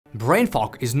Brain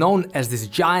fog is known as this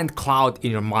giant cloud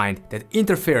in your mind that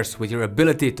interferes with your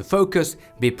ability to focus,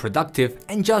 be productive,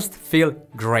 and just feel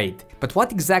great. But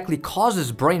what exactly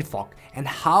causes brain fog and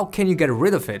how can you get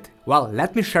rid of it? Well,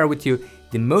 let me share with you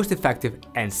the most effective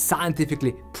and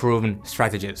scientifically proven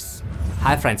strategies.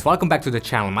 Hi friends, welcome back to the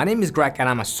channel. My name is Greg and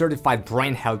I'm a certified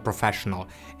brain health professional.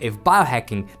 If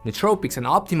biohacking, nootropics and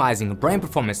optimizing brain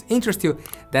performance interest you,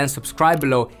 then subscribe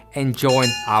below and join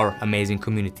our amazing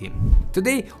community.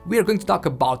 Today we are going to talk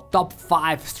about top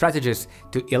 5 strategies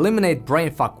to eliminate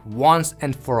brain fog once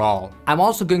and for all. I'm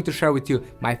also going to share with you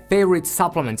my favorite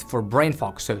supplements for brain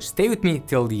fog, so stay with me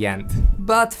till the end.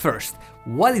 But first,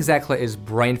 what exactly is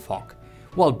brain fog?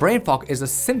 Well, brain fog is a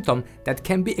symptom that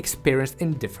can be experienced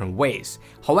in different ways.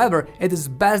 However, it is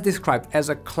best described as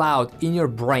a cloud in your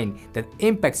brain that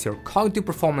impacts your cognitive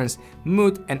performance,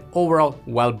 mood, and overall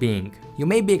well-being. You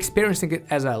may be experiencing it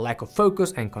as a lack of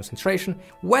focus and concentration,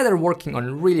 whether working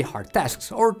on really hard tasks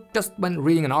or just when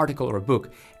reading an article or a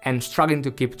book and struggling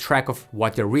to keep track of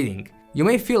what you're reading. You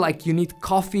may feel like you need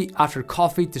coffee after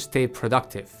coffee to stay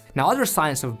productive. Now, other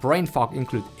signs of brain fog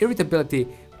include irritability,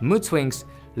 mood swings,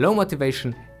 low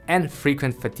motivation, and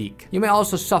frequent fatigue. You may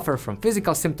also suffer from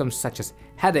physical symptoms such as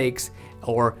headaches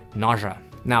or nausea.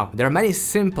 Now, there are many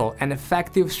simple and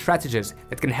effective strategies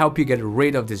that can help you get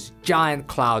rid of this giant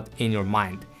cloud in your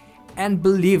mind. And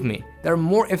believe me, there are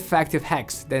more effective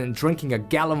hacks than drinking a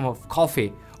gallon of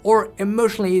coffee or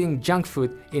emotionally eating junk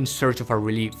food in search of a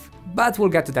relief. But we'll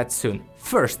get to that soon.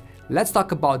 First, let's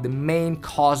talk about the main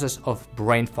causes of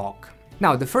brain fog.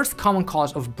 Now, the first common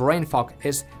cause of brain fog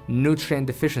is nutrient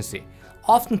deficiency,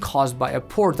 often caused by a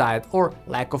poor diet or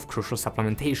lack of crucial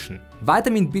supplementation.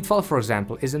 Vitamin B12, for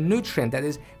example, is a nutrient that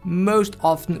is most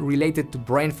often related to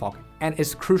brain fog and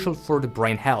is crucial for the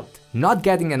brain health. Not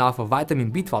getting enough of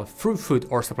vitamin B12 through food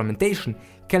or supplementation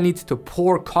can lead to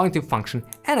poor cognitive function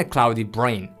and a cloudy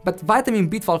brain. But vitamin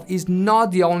B12 is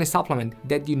not the only supplement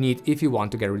that you need if you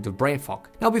want to get rid of brain fog.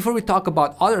 Now, before we talk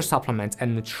about other supplements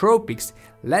and nootropics,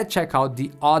 let's check out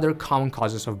the other common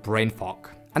causes of brain fog.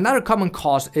 Another common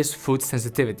cause is food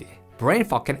sensitivity. Brain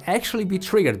fog can actually be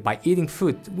triggered by eating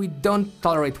food we don't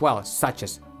tolerate well, such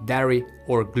as dairy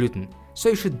or gluten, so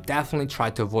you should definitely try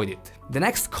to avoid it. The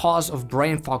next cause of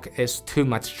brain fog is too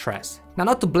much stress. Now,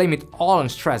 not to blame it all on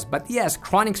stress, but yes,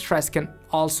 chronic stress can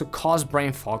also cause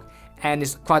brain fog and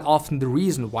is quite often the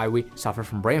reason why we suffer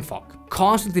from brain fog.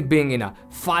 Constantly being in a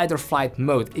fight or flight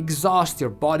mode exhausts your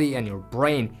body and your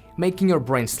brain, making your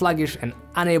brain sluggish and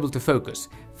unable to focus,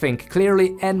 think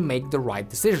clearly, and make the right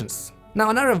decisions. Now,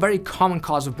 another very common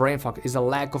cause of brain fog is a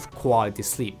lack of quality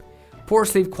sleep. Poor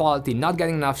sleep quality, not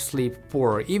getting enough sleep,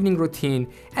 poor evening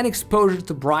routine, and exposure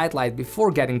to bright light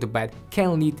before getting to bed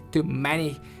can lead to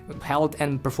many health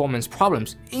and performance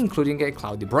problems, including a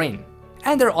cloudy brain.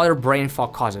 And there are other brain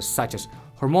fog causes such as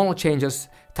hormonal changes,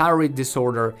 thyroid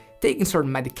disorder, taking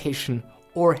certain medication,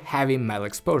 or heavy metal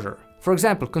exposure. For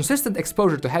example, consistent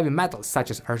exposure to heavy metals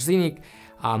such as arsenic,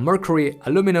 mercury,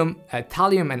 aluminum,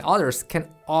 thallium, and others can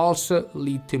also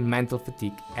lead to mental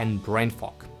fatigue and brain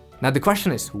fog. Now the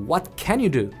question is, what can you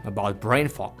do about brain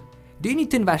fog? Do you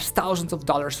need to invest thousands of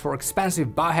dollars for expensive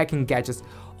biohacking gadgets,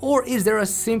 or is there a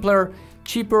simpler,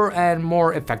 cheaper, and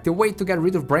more effective way to get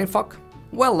rid of brain fog?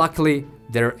 Well, luckily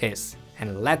there is,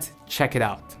 and let's check it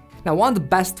out. Now, one of the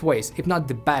best ways, if not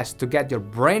the best, to get your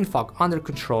brain fog under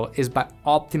control is by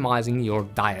optimizing your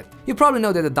diet. You probably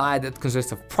know that a diet that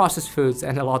consists of processed foods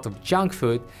and a lot of junk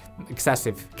food,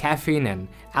 excessive caffeine and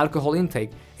alcohol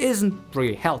intake isn't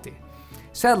really healthy.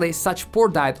 Sadly, such poor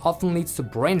diet often leads to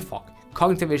brain fog,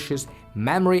 cognitive issues,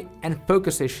 memory and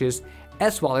focus issues,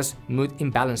 as well as mood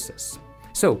imbalances.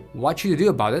 So, what should you do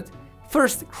about it?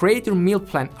 First, create your meal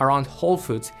plan around whole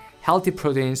foods, healthy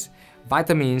proteins,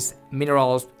 vitamins,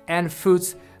 minerals, and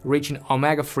foods rich in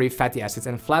omega-3 fatty acids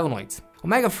and flavonoids.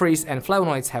 Omega-3s and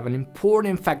flavonoids have an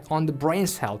important effect on the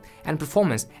brain's health and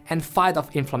performance and fight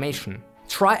off inflammation.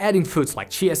 Try adding foods like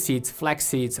chia seeds, flax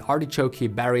seeds,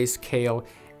 artichoke, berries, kale,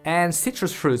 and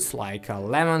citrus fruits like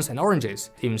lemons and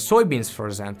oranges, even soybeans for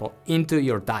example, into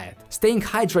your diet. Staying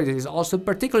hydrated is also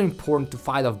particularly important to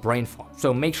fight off brain fog,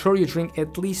 so make sure you drink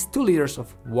at least 2 liters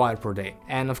of water per day.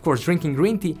 And of course, drinking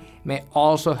green tea may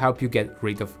also help you get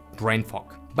rid of brain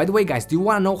fog. By the way guys, do you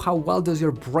want to know how well does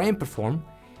your brain perform?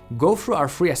 Go through our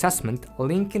free assessment,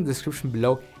 link in the description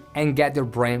below, and get your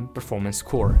brain performance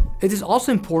score. It is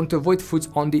also important to avoid foods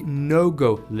on the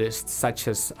no-go list, such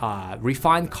as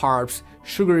refined carbs,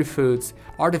 sugary foods,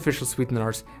 artificial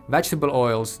sweeteners, vegetable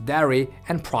oils, dairy,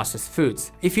 and processed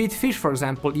foods. If you eat fish, for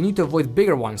example, you need to avoid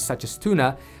bigger ones such as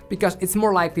tuna, because it's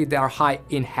more likely they are high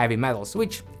in heavy metals,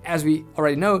 which, as we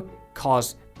already know,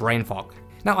 cause brain fog.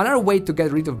 Now, another way to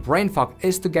get rid of brain fog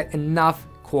is to get enough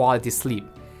quality sleep.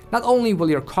 Not only will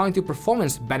your cognitive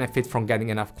performance benefit from getting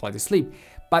enough quality sleep,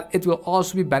 but it will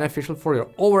also be beneficial for your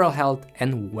overall health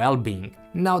and well-being.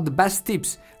 Now, the best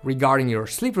tips regarding your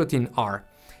sleep routine are: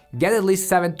 get at least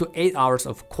 7 to 8 hours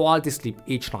of quality sleep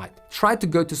each night. Try to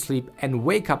go to sleep and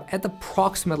wake up at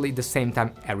approximately the same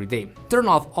time every day. Turn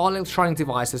off all electronic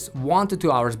devices 1 to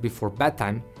 2 hours before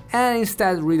bedtime and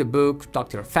instead read a book, talk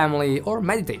to your family, or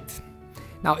meditate.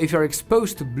 Now, if you're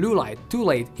exposed to blue light too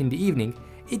late in the evening,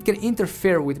 it can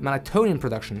interfere with melatonin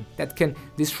production that can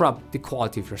disrupt the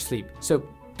quality of your sleep. So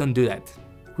don't do that.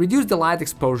 Reduce the light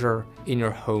exposure in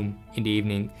your home in the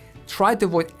evening. Try to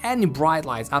avoid any bright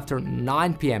lights after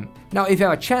 9 p.m. Now, if you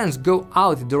have a chance, go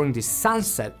out during the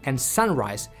sunset and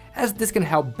sunrise, as this can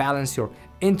help balance your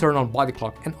internal body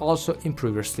clock and also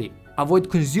improve your sleep.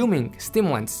 Avoid consuming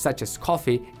stimulants such as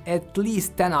coffee at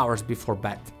least 10 hours before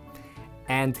bed.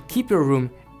 And keep your room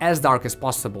as dark as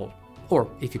possible. Or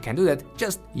if you can't do that,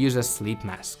 just use a sleep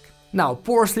mask. Now,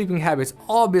 poor sleeping habits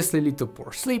obviously lead to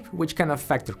poor sleep, which can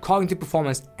affect your cognitive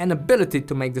performance and ability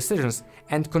to make decisions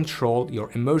and control your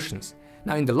emotions.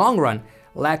 Now, in the long run,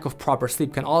 lack of proper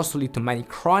sleep can also lead to many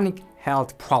chronic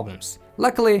health problems.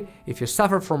 Luckily, if you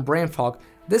suffer from brain fog,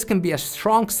 this can be a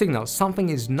strong signal something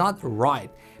is not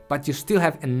right, but you still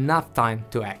have enough time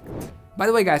to act. By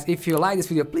the way, guys, if you like this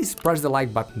video, please press the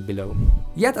like button below.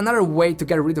 Yet another way to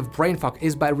get rid of brain fog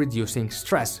is by reducing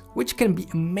stress, which can be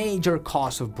a major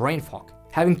cause of brain fog.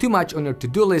 Having too much on your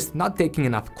to-do list, not taking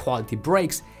enough quality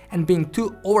breaks, and being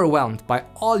too overwhelmed by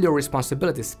all your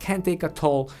responsibilities can take a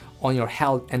toll on your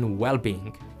health and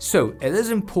well-being. So it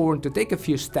is important to take a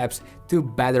few steps to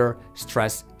better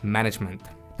stress management.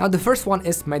 Now, the first one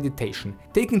is meditation.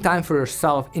 Taking time for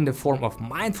yourself in the form of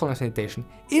mindfulness meditation,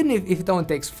 even if it only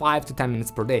takes 5 to 10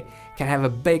 minutes per day, can have a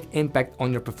big impact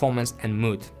on your performance and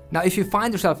mood. Now, if you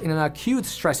find yourself in an acute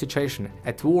stress situation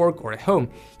at work or at home,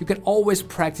 you can always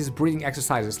practice breathing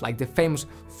exercises like the famous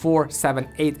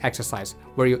 4-7-8 exercise,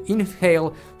 where you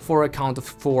inhale for a count of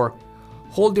 4,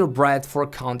 hold your breath for a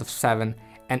count of 7,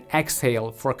 and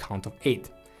exhale for a count of 8.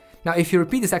 Now, if you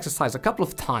repeat this exercise a couple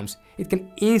of times, it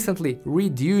can instantly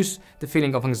reduce the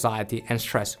feeling of anxiety and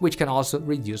stress, which can also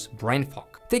reduce brain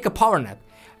fog. Take a power nap.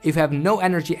 If you have no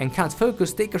energy and can't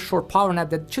focus, take a short power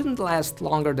nap that shouldn't last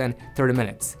longer than 30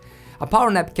 minutes. A power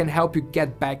nap can help you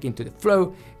get back into the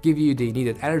flow, give you the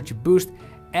needed energy boost,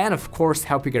 and of course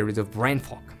help you get rid of brain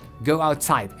fog. Go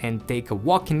outside and take a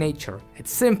walk in nature.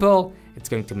 It's simple, it's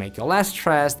going to make you less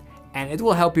stressed, and it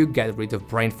will help you get rid of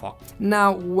brain fog.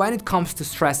 Now, when it comes to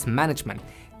stress management,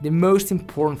 the most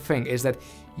important thing is that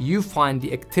you find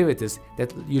the activities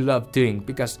that you love doing,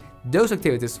 because those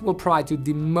activities will provide you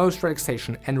the most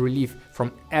relaxation and relief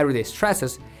from everyday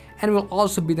stresses, and will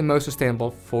also be the most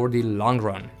sustainable for the long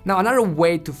run. Now, another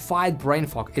way to fight brain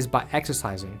fog is by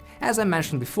exercising. As I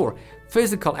mentioned before,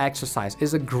 physical exercise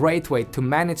is a great way to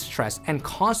manage stress and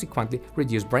consequently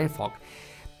reduce brain fog.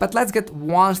 But let's get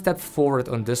one step forward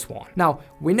on this one. Now,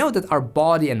 we know that our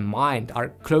body and mind are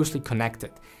closely connected.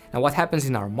 Now, what happens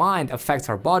in our mind affects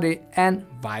our body and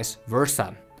vice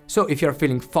versa. So if you're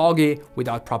feeling foggy,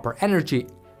 without proper energy,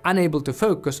 unable to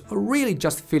focus, or really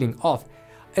just feeling off,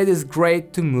 it is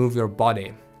great to move your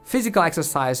body. Physical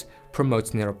exercise promotes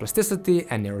neuroplasticity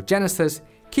and neurogenesis,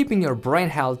 keeping your brain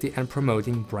healthy and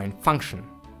promoting brain function.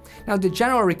 Now, the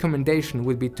general recommendation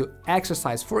would be to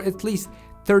exercise for at least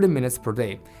 30 minutes per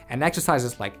day, and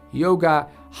exercises like yoga,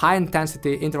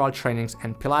 high-intensity interval trainings,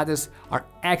 and Pilates are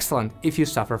excellent if you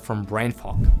suffer from brain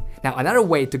fog. Now, another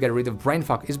way to get rid of brain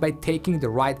fog is by taking the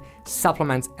right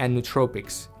supplements and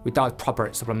nootropics. Without proper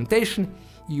supplementation,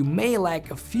 you may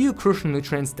lack a few crucial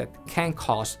nutrients that can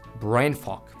cause brain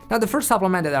fog. Now, the first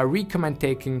supplement that I recommend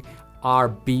taking are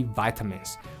B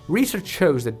vitamins. Research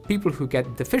shows that people who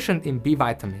get deficient in B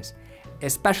vitamins,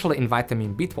 especially in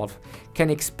vitamin B12, can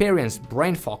experience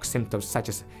brain fog symptoms such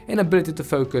as inability to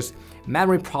focus,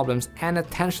 memory problems, and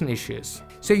attention issues.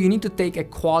 So you need to take a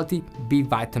quality B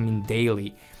vitamin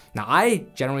daily. Now, I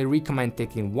generally recommend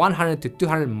taking 100 to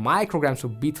 200 micrograms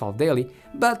of B12 daily,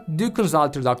 but do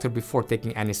consult your doctor before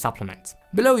taking any supplements.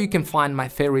 Below you can find my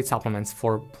favorite supplements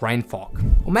for brain fog.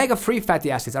 Omega-3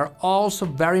 fatty acids are also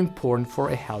very important for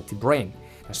a healthy brain.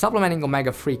 Now, supplementing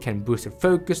omega-3 can boost your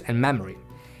focus and memory.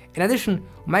 In addition,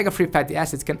 omega-3 fatty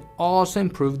acids can also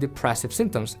improve depressive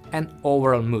symptoms and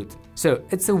overall mood. So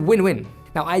it's a win-win.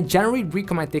 Now, I generally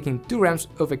recommend taking 2 grams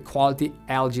of a quality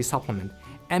algae supplement,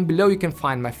 and below you can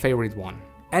find my favorite one.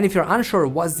 And if you're unsure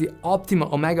what's the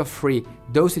optimal omega-3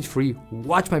 dosage for you,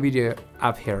 watch my video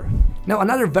up here. Now,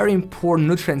 another very important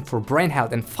nutrient for brain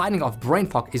health and fighting off brain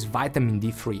fog is vitamin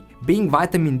D3. Being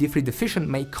vitamin D3 deficient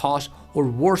may cause or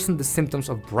worsen the symptoms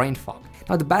of brain fog.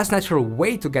 Now, the best natural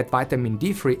way to get vitamin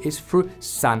D3 is through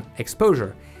sun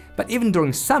exposure. But even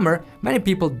during summer, many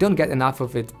people don't get enough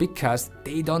of it because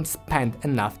they don't spend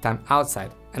enough time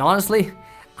outside. And honestly,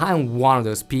 I'm one of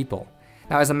those people.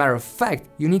 Now, as a matter of fact,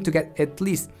 you need to get at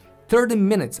least 30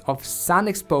 minutes of sun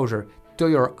exposure to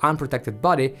your unprotected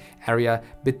body area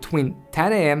between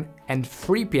 10 a.m. and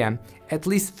 3 p.m. at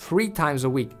least 3 times a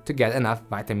week to get enough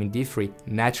vitamin D3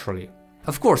 naturally.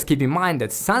 Of course, keep in mind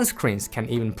that sunscreens can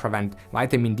even prevent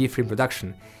vitamin D3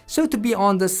 production, so to be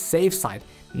on the safe side,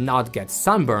 not get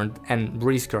sunburned and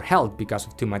risk your health because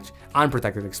of too much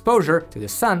unprotected exposure to the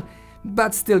sun,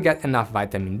 but still get enough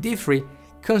vitamin D3,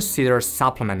 consider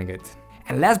supplementing it.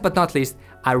 And last but not least,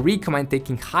 I recommend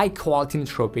taking high-quality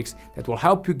nootropics that will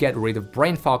help you get rid of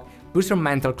brain fog, boost your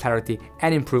mental clarity,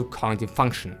 and improve cognitive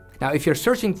function. Now, if you're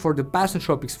searching for the best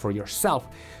nootropics for yourself,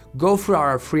 go through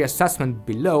our free assessment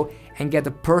below and get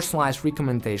a personalized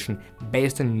recommendation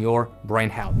based on your brain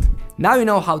health. Now you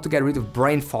know how to get rid of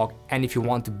brain fog, and if you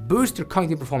want to boost your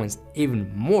cognitive performance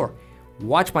even more,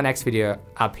 watch my next video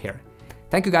up here.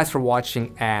 Thank you guys for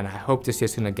watching, and I hope to see you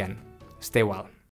soon again. Stay well.